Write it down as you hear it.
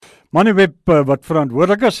Moneyweb, wat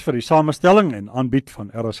verantwoordelik is vir die samestelling en aanbied van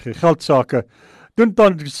RSG Geldsaake, doen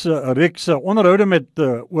tans 'n reeks onderhoude met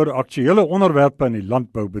oor aktuelle onderwerpe in die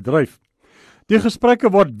landboubedryf. Die gesprekke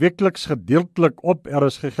word weekliks gedeeltelik op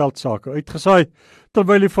RSG Geldsaake uitgesaai,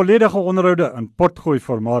 terwyl die volledige onderhoude in potgooi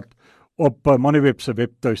formaat op Moneyweb se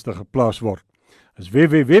webtuiste geplaas word. Dis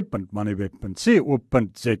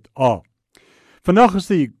www.moneyweb.co.za. Vandag is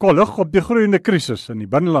die kollig op die groeiende krisis in die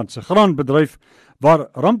binnelandse graanbedryf, waar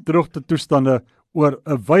rampdroogte toestande oor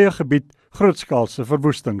 'n wye gebied grootskaalse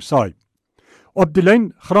verwoesting saai. Op die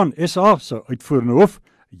lyn Graan SA se uitvoerende hoof,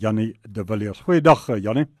 Jannie de Villiers. Goeiedag,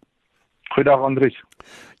 Jannie. Goeiedag, Andries.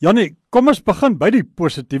 Jannie, kom ons begin by die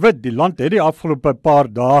positiewe. Die land het die afgelope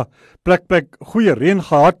paar dae plek goeie reën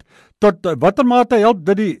gehad. Tot watter mate help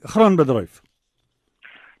dit die graanbedryf?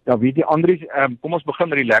 Ja, weet jy, Andries, kom ons begin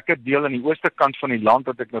met die lekker deel aan die ooste kant van die land,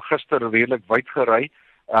 wat ek nou gister redelik wyd gery.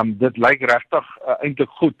 Dit lyk regtig eintlik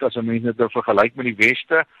goed as 'n mens dit vergelyk met die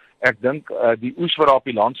weste. Ek dink die oes wat daar op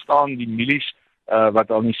die land staan, die mielies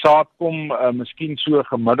wat aan die saad kom, miskien so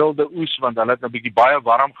gemiddelde oes, want hulle het nou 'n bietjie baie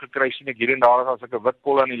warm gekry, sien ek hier en daar as ek 'n wit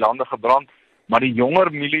kol in die lande gebrand. Maar die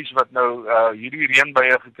jonger mielies wat nou hierdie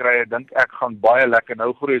reënbuie gekry het, dink ek gaan baie lekker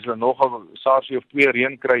nou groei. As hulle nog 'n saartjie of 2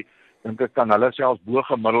 reën kry, dink ek kan hulle selfs bo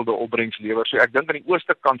gemiddelde opbrengs lewer. So ek dink aan die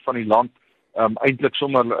ooste kant van die land eintlik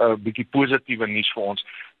sommer 'n bietjie positiewe nuus vir ons.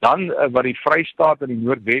 Dan wat die Vrystaat en die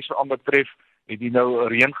Noordwes aanbetref, het die nou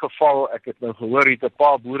reën geval. Ek het nou gehoor het 'n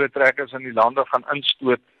paar boeretrekkers in die lande gaan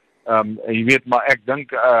instoot. Jy weet, maar ek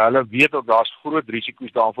dink hulle weet dat daar's groot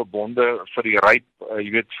risiko's daaraan verbonde vir die ryp,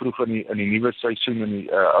 jy weet, vroeg in die nuwe seisoen in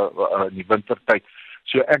die wintertyd.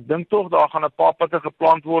 So ek dink tog daar gaan 'n paar pitte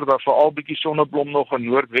geplant word, daar veral bietjie sonneblom nog in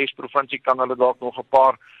Noordwes provinsie kan hulle dalk nog 'n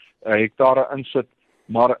paar hektare insit.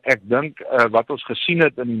 Maar ek dink wat ons gesien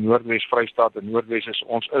het in die Noordwes Vrystaat en Noordwes is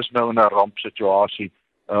ons is nou in 'n rampsituasie.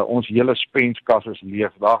 Ons hele spenskas is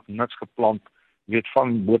leeg, daar niks geplant, jy weet,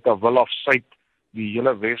 van Botawil af suid, die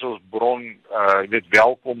hele Wesselsbron, jy weet,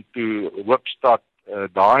 welkom toe Hoopstad,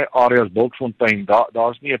 daai areas Bultfontein,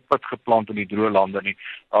 daar's nie 'n put geplant in die droë lande nie.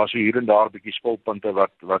 Daar's so hier en daar 'n bietjie spulpunte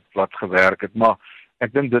wat gewerk het, maar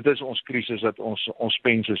ek dink dit is ons krisis, dat ons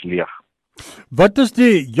spens is leeg. Wat is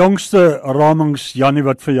die jongste ramings, Jannie,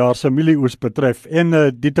 wat vir jaar se mielieoes betref en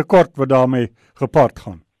die tekort wat daarmee gepaard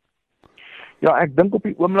gaan? Ja, ek dink op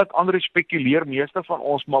die oomblik, Andries, spekuleer meeste van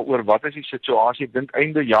ons maar oor wat is die situasie. Ek dink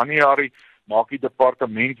einde Januarie maak die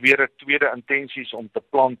departement weer 'n tweede intensies om te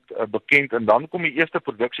plant bekend, en dan kom die eerste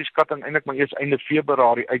produksieskatting eintlik maar eers einde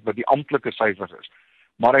Februarie uit wat die amptelike syfers is.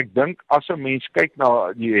 Maar ek dink as 'n mens kyk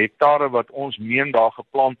na die hektare wat ons meen daar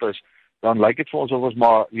geplant is, dan lyk dit vir ons of ons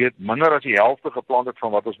maar weet minder as die helfte geplant het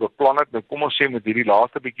van wat ons beplan het. Nou kom ons sê met hierdie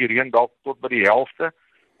laaste bietjie reën dalk tot by die helfte.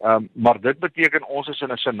 Maar dit beteken ons is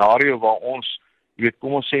in 'n scenario waar ons, jy weet,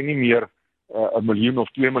 kom ons sê nie meer 1 miljoen of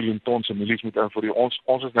 2 miljoen ton se mielies moet invoer.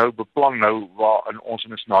 Ons is nou beplan nou waar ons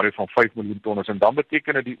in 'n scenario van 5 miljoen ton is, en dan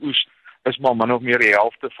beteken dit die oes is maar min of meer die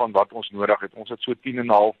helfte van wat ons nodig het. Ons het so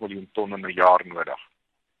 10,5 miljoen ton in 'n jaar nodig.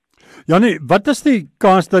 Jannie, wat is die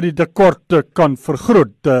kans dat die tekort kan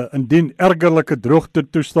vergroot indien ergerlike droogte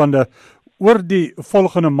toestande oor die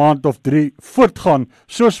volgende maand of 3 voortgaan,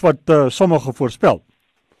 soos wat sommige voorspel?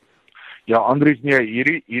 Ja, Andries, nee,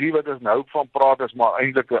 hierdie wat ons nou van praat is maar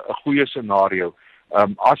eintlik 'n goeie scenario.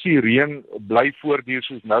 As die reën bly voortduur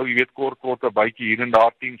soos nou, jy weet, kort 'n bytjie hier en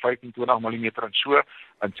daar 10, 25 mm en so,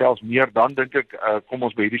 en selfs meer, dan dink ek kom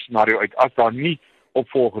ons by hierdie scenario uit. As daar nie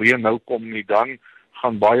opvolgreën nou kom nie, dan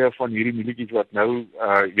gaan baie van hierdie mielietjies wat nou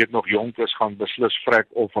jy weet nog jonk is, gaan beslis vrek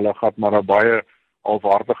of hulle gaan maar 'n baie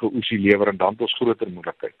halfhartige oesie lewer, en dan het ons groter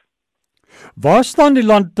moontlikheid. Waar staan die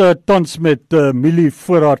land tans met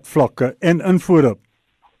mielievoorraadvlakke en invoere?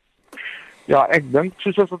 Ja, ek dink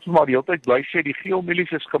soos ons maar die hele tyd bly sê, die geel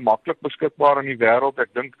mielies is gemaklik beskikbaar in die wêreld.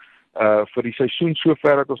 Ek dink vir die seisoen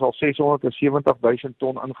sover het ons al 670,000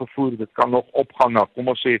 ton ingevoer. Dit kan nog opgaan na, kom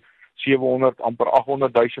ons sê 700, amper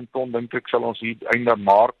 800,000 ton, dink ek sal ons hier einde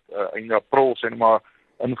Maart, einde April sê maar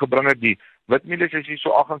ingebring het. Die witmielies is hier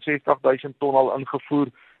so 68,000 ton al ingevoer.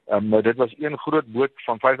 Dit was een groot boot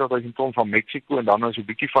van 50,000 ton van Mexico, en dan is 'n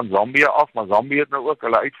bietjie van Zambië af, maar Zambië het nou ook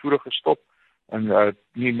hulle uitvoere gestop en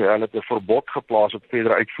hulle het 'n verbod geplaas op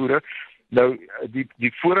verdere uitvoere. Nou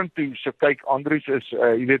die vorentoe se kyk, Andries, is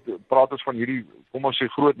jy weet, praat ons van hierdie, kom ons sê,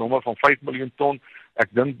 groot nommer van 5 miljoen ton. Ek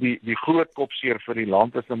dink die groot kopseer vir die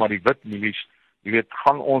land is nou maar die witmielies. Jy weet,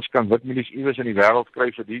 ons kan witmielies iewers in die wêreld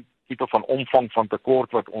kry vir die tipe van omvang van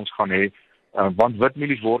tekort wat ons gaan hê. Want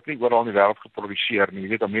witmielies word nie oral in die wêreld geproduseer nie. Jy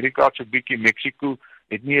weet, Amerika het so 'n bietjie, Mexico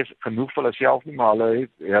het nie eens genoeg vir hulle self nie, maar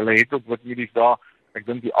hulle het ook witmielies daar. Ek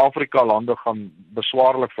dink die Afrika lande gaan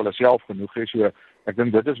beswaarlik vir hulle self genoeg hê. So Ek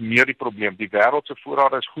dink dit is meer die probleem. Die wêreld se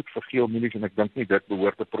voorrade is goed vir geelmielies en ek dink nie dit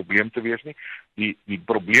behoort 'n probleem te wees nie. Die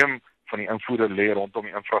probleem van die invoere lê rondom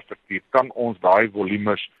die infrastruktuur. Kan ons daai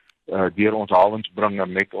volumes deur ons hawens bring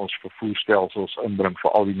en met ons vervoerstelsels inbring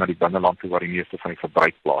veral na die binneland toe waar die meeste van die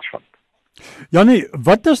verbruik plaasvind? Janie,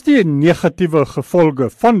 wat is die negatiewe gevolge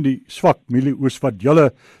van die swak mielieoes wat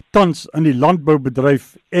julle tans in die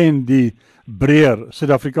landboubedryf en die breër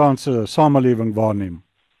Suid-Afrikaanse samelewing waarneem?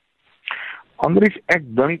 Andries,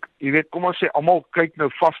 ek dink, jy weet, kom ons sê almal kyk nou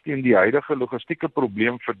vas teen die huidige logistieke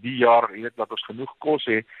probleem vir die jaar, jy weet, dat ons genoeg kos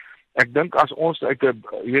het. Ek dink as ons uit 'n,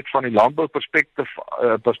 jy weet, van die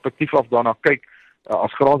landbouperspektief af daarna kyk,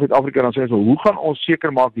 as Graan Suid-Afrika dan sê ons, hoe gaan ons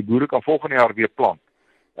seker maak die boere kan volgende jaar weer plant?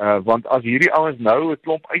 Want as hierdie ouens nou 'n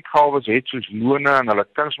klomp uitgawes het soos lone en hulle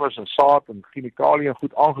kunsmis en saad en chemikalieë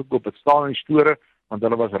goed aangekoop, dit staan in die store want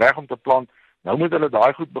hulle was reg om te plant. Nou moet hulle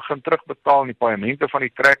daai goed begin terugbetaal in die paemente van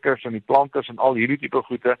die trekkers en die planters en al hierdie tipe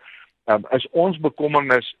goede. Is ons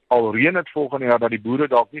bekommernis alreeds het volgende jaar dat die boere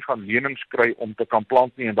dalk nie gaan lenings kry om te kan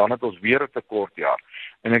plant nie en dan het ons weer 'n tekortjaar.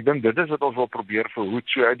 En ek dink dit is wat ons wil probeer verhoed.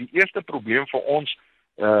 So die eerste probleem vir ons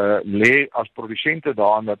lê as produsente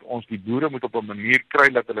daarin dat ons die boere moet op 'n manier kry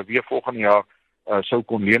dat hulle weer volgende jaar sou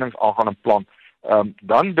kon lenings aangaan en plant.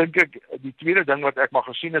 Dan dink ek die tweede ding wat ek maar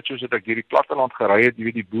gesien het soos ek hierdie platteland gery het, jy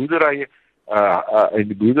weet die boerderye en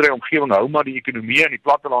die boerderyomgewing hou maar die ekonomie in die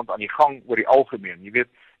platteland aan die gang oor die algemeen. Jy weet,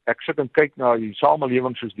 ek sit en kyk na die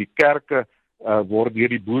samelewing soos die kerke word deur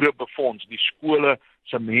die boere befonds, die skole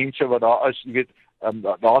se mense wat daar is, jy weet,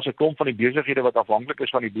 daar's 'n klomp van die besighede wat afhanklik is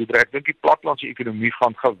van die boerdery. Ek dink die plattelandse ekonomie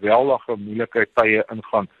gaan geweldige moeilike tye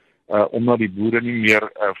ingaan omdat die boere nie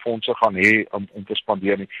meer fondse gaan hê om te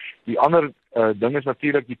spandeer nie. Die ander ding is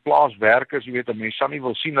natuurlik die plaaswerkers, jy weet, mense sal nie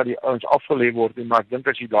wil sien dat die ouens afgelê word nie, maar ek dink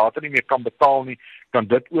as jy later nie meer kan betaal nie, kan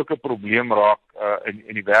dit ook 'n probleem raak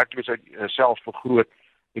en die werkloosheid selfs vergroot.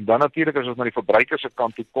 En dan natuurlik as ons na die verbruiker se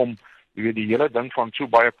kant toe kom, jy weet die hele ding van so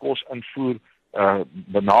baie kos invoer,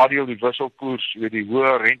 benadeel die wisselkoers, jy weet die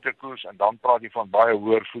hoë rentekoers en dan praat jy van baie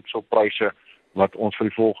hoër voedselpryse wat ons vir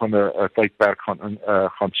die volgende tydperk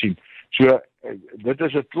gaan sien. So dit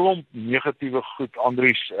is 'n klomp negatiewe goed,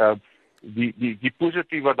 Andries. Die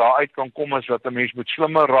positief wat daaruit kan kom is dat 'n mens moet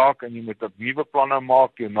slimmer raak en jy moet nuwe planne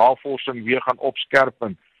maak, jou navorsing weer gaan opskerp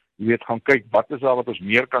en jy weet gaan kyk wat is daar wat ons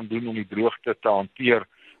meer kan doen om die droogte te hanteer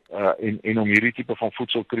en om hierdie tipe van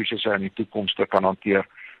voedselkrisisse in die toekoms te kan hanteer.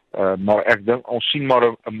 Maar ek dink ons sien maar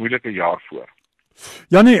 'n moeilike jaar voor.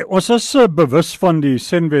 Janie, ons is bewus van die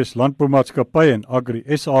Senwes Landboumaatskappy en Agri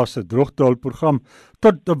SA se droogtehulpprogram.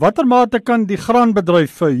 Tot watter mate kan die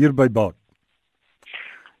graanbedryf hierby baat?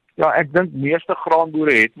 Ja, ek dink meeste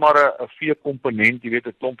graanboere het maar 'n vee-komponent, jy weet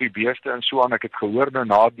 'n klompie beeste en so aan. Ek het gehoor nou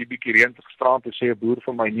na die bietjie reën te gisterand te sê 'n boer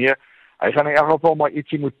vir my nee, hy gaan in elk geval maar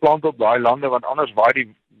ietsie moet plant op daai lande want anders waai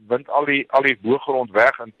die wind al die boergrond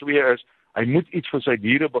weg. En twee is hy moet iets vir sy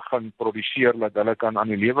diere begin produseer dat hulle kan aan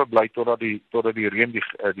die lewe bly totdat die reën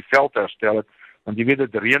die veld herstel het. Want jy weet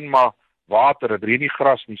dit reën maar water, dit reën nie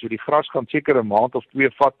gras nie. So die gras gaan seker 'n maand of 2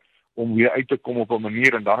 vat om weer uit te kom op 'n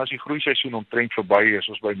manier en dan as die groeiseisoen omtrent verby is,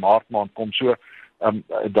 ons by Maart maand kom. So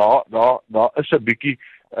daar is 'n bietjie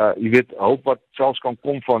jy weet hulp wat selfs kan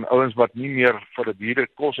kom van ouens wat nie meer vir die diere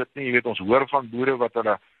kos het nie. Jy weet ons hoor van boere wat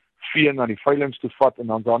hulle vee na die veilings toe vat en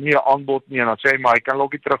dan daar nie 'n aanbod nie en dan sê hy maar hy kan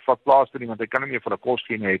ook nie terugvat plaas toe nie want hy kan nie meer vir 'n kos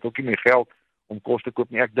gee nie. Hy het ook nie meer geld om kos te koop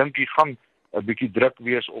nie. Ek dink hy gaan 'n bietjie druk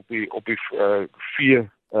wees op die vee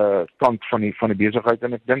kant van die besigheid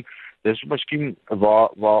en ek dink dis miskien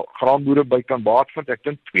waar graanboere by kan baat vind. Ek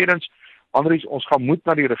dink tweedens, Andries, ons gaan moet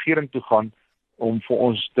na die regering toe gaan om vir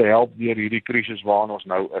ons te help deur hierdie krisis waarin ons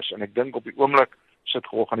nou is. En ek dink op die oomblik sit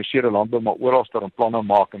georganiseerde landbou maar oral daar 'n planne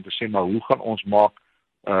maak en te sê maar hoe gaan ons maak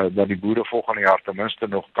dat die boere volgende jaar ten minste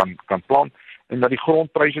nog kan plant en dat die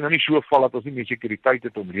grondpryse nou nie so val dat ons nie meer sekuriteit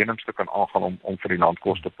het om lenings te kan aangaan om vir die land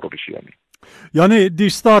kos te produseer nie. Ja nee, die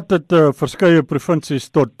staat het verskeie provinsies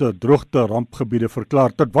tot droogte rampgebiede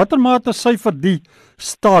verklaar. Tot watter mate syfer die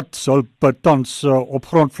staatshulp tans op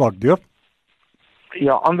grondvlak deur?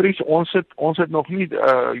 Ja, Andries, ons het nog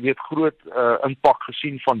nie groot impak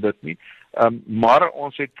gesien van dit nie. Maar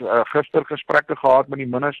ons het gister gesprekke gehad met die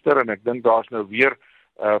minister en ek dink daar's nou weer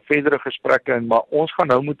verdere gesprekke maar ons gaan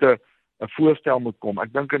nou moet 'n voorstel moet kom.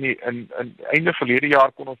 Ek dink in einde verlede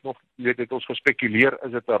jaar kon ons nog het ons gespekuleer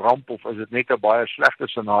is dit 'n ramp of is dit net 'n baie slegte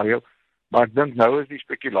scenario. Maar ek dink nou is die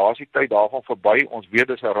spekulasietyd daarvan verby. Ons weet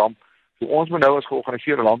dis 'n ramp. So ons moet nou as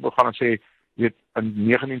georganiseerde landbou gaan en sê in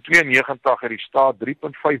 1992 het die staat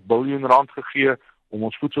 3.5 biljoen rand gegee om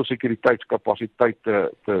ons voedselsekuriteitskapasiteit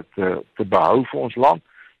te behou vir ons land.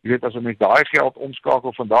 Jy weet as ons daai geld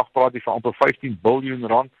omskakel vandag praat jy van amper 15 biljoen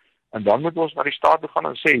rand En dan moet ons na die staat toe gaan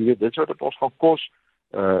en sê, jy weet, dit is wat dit ons gaan kos,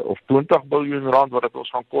 of 20 biljoen rand wat dit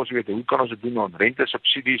ons gaan kos, weet, hoe kan ons dit doen aan rente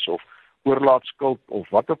subsidies of oorlaatskuld of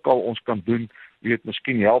wat ook al ons kan doen, jy weet,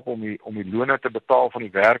 miskien help om die lone te betaal van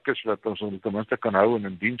die werkers, wat ons ten minste kan hou en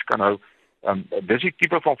in diens kan hou. Dis die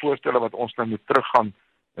tipe van voorstelle wat ons nou moet teruggaan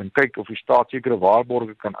en kyk of die staat sekere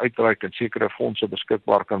waarborge kan uitreik en sekere fondse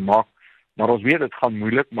beskikbaar kan maak. Maar ons weet dit gaan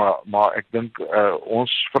moeilik, maar ek dink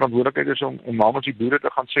ons verantwoordelikheid is om namens die boere te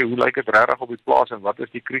gaan sê hoe lyk dit regtig op die plaas en wat is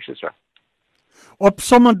die krisisse.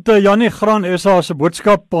 Opsommend Jannie, Graan SA se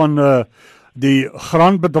boodskap aan die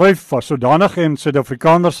graanbedryf was sodanig en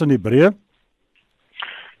Suid-Afrikaners in die breë.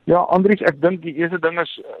 Ja, Andries, ek dink die eerste ding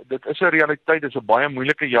is, dit is 'n realiteit, dit is 'n baie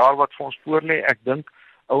moeilike jaar wat vir ons voorlê. Ek dink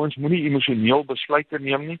ouens moenie emosioneel besluite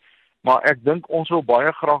neem nie, maar ek dink ons wil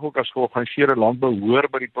baie graag ook as georganiseerde landbou hoor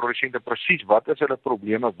by die produsente presies wat is hulle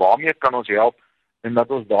probleme, waarmee kan ons help en dat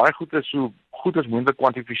ons daai so goed as moontlik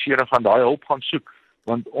kwantifiseer en gaan daai hulp gaan soek,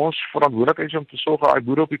 want ons verantwoordelikheid is om te sorg dat die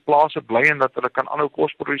boere op die plase bly en dat hulle kan aanhou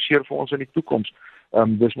kos produseer vir ons in die toekoms.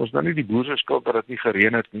 Dis mos nou nie die boere se skuld dat dit nie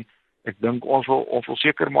gereën het nie. Ek dink ons wil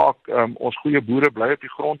seker maak ons goeie boere bly op die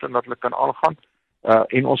grond en dat hulle kan aangaan.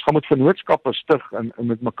 En ons gaan met vennootskappe stig en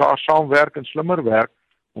met mekaar saamwerk en slimmer werk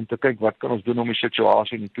om te kyk wat kan ons doen om die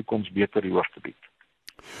situasie in die toekoms beter die hoof te bied.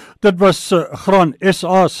 Dit was Graan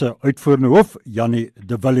SA se uitvoerende hoof, Jannie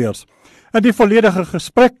de Villiers. En die volledige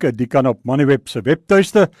gesprek, die kan op Moneyweb se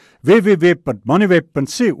webtuiste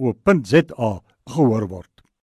www.moneyweb.co.za gehoor word.